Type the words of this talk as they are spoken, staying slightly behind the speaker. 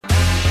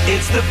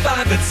It's the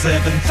 5 at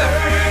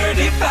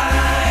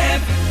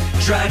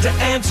 7:35. Trying to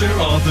answer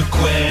all the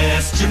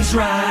questions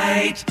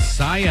right.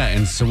 Siah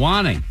and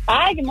Suwanee.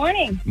 Hi, good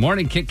morning.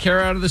 Morning, kick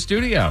Kara out of the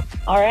studio.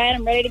 All right,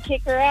 I'm ready to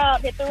kick her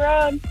out. Hit the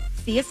road.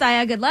 See you,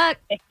 Siah. Good luck.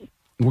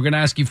 We're going to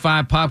ask you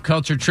 5 pop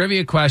culture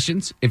trivia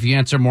questions. If you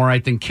answer more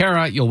right than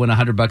Kara, you'll win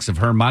 $100 of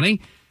her money.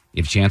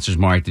 If she answers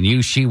more right than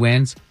you, she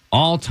wins.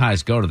 All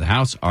ties go to the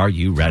house. Are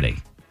you ready?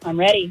 I'm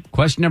ready.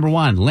 Question number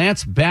 1.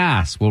 Lance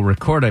Bass will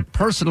record a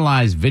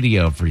personalized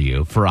video for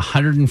you for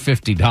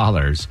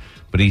 $150,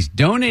 but he's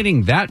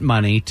donating that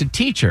money to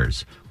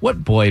teachers.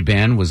 What boy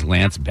band was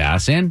Lance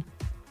Bass in?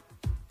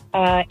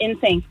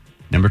 NSYNC.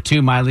 Number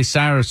 2, Miley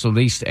Cyrus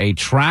released a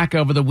track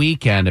over the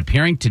weekend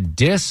appearing to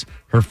diss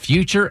her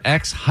future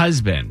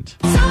ex-husband.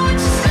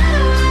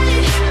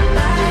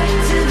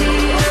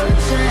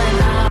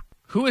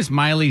 Who is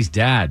Miley's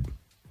dad?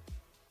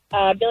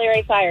 Billy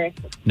Ray Cyrus.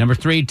 Number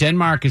 3,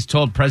 Denmark has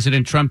told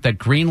President Trump that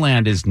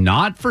Greenland is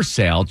not for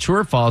sale. True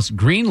or false?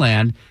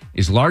 Greenland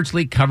is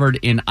largely covered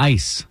in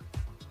ice.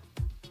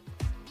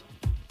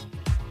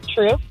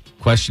 True.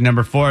 Question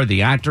number 4,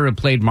 the actor who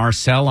played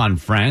Marcel on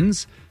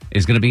Friends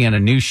is going to be in a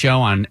new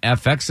show on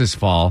FX this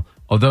fall.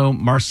 Although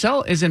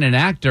Marcel isn't an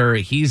actor,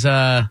 he's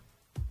a...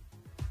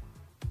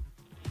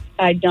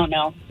 I don't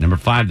know. Number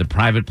 5, the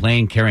private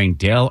plane carrying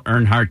Dale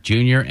Earnhardt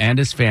Jr. and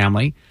his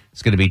family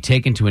is going to be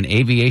taken to an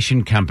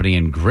aviation company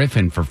in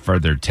Griffin for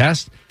further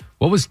tests.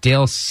 What was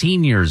Dale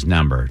Sr.'s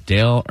number?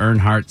 Dale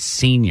Earnhardt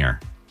Sr.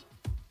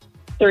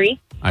 3.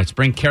 Let's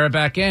bring Kara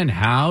back in.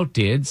 How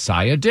did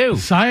Siah do?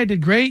 Siah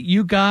did great.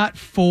 You got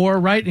 4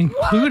 right,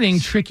 including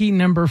tricky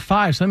number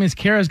 5. So that means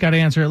Kara's got to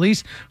answer at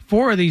least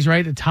 4 of these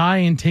right to tie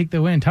and take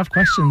the win. Tough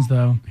questions,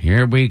 though.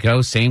 Here we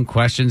go. Same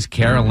questions.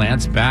 Kara,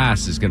 Lance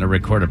Bass is going to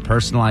record a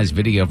personalized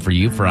video for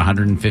you for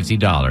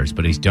 $150,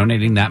 but he's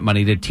donating that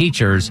money to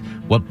teachers.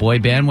 What boy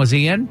band was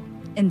he in?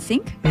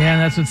 NSYNC. Yeah,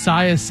 and that's what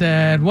Siah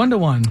said.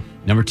 1-1.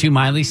 Number 2,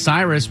 Miley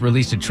Cyrus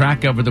released a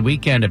track over the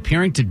weekend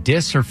appearing to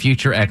diss her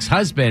future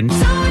ex-husband.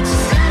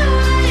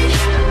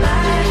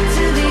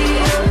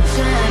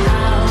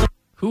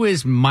 Who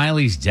is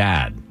Miley's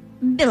dad?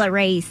 Billy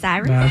Ray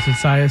Cyrus. That's what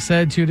Siah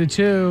said.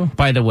 2-2.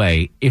 By the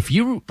way, if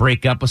you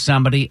break up with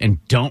somebody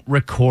and don't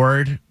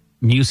record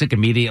music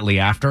immediately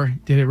after,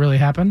 Did it really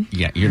happen?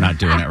 yeah, you're not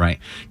doing it right.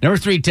 Number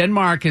 3,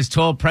 Denmark has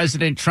told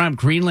President Trump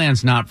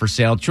Greenland's not for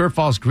sale. True or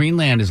false?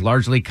 Greenland is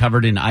largely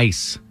covered in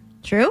ice.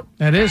 True.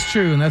 That is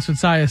true, and that's what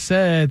Siah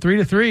said.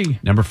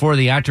 3-3. Number 4,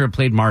 the actor who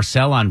played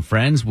Marcel on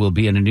Friends will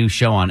be in a new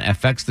show on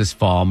FX this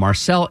fall.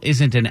 Marcel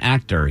isn't an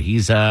actor.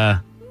 He's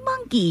a...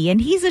 Monkey, and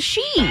he's a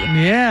she.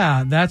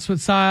 Yeah, that's what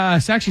Siah...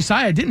 Actually,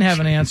 Siah didn't have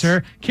an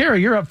answer. Kara,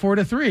 you're up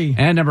 4-3.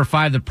 And number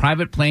 5, the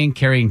private plane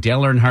carrying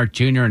Dale Earnhardt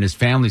Jr. and his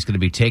family is going to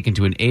be taken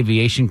to an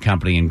aviation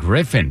company in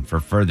Griffin for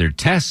further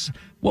tests.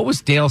 What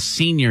was Dale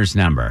Sr.'s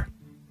number?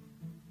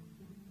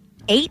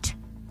 8.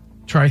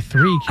 Try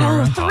 3,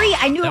 Kara. Oh, 3.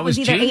 I knew That it was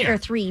was either junior. 8 or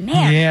 3.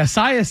 Man. Yeah,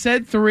 Siah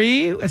said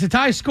 3. It's a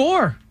tie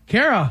score.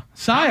 Kara,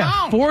 Siah,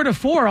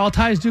 4-4. All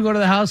ties do go to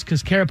the house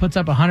because Kara puts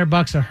up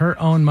 $100 of her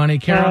own money.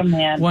 Kara, Oh,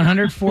 man.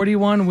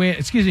 541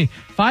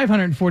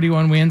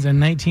 wins and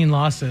 19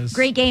 losses.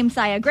 Great game,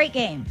 Siah. Great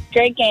game.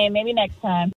 Great game. Maybe next time.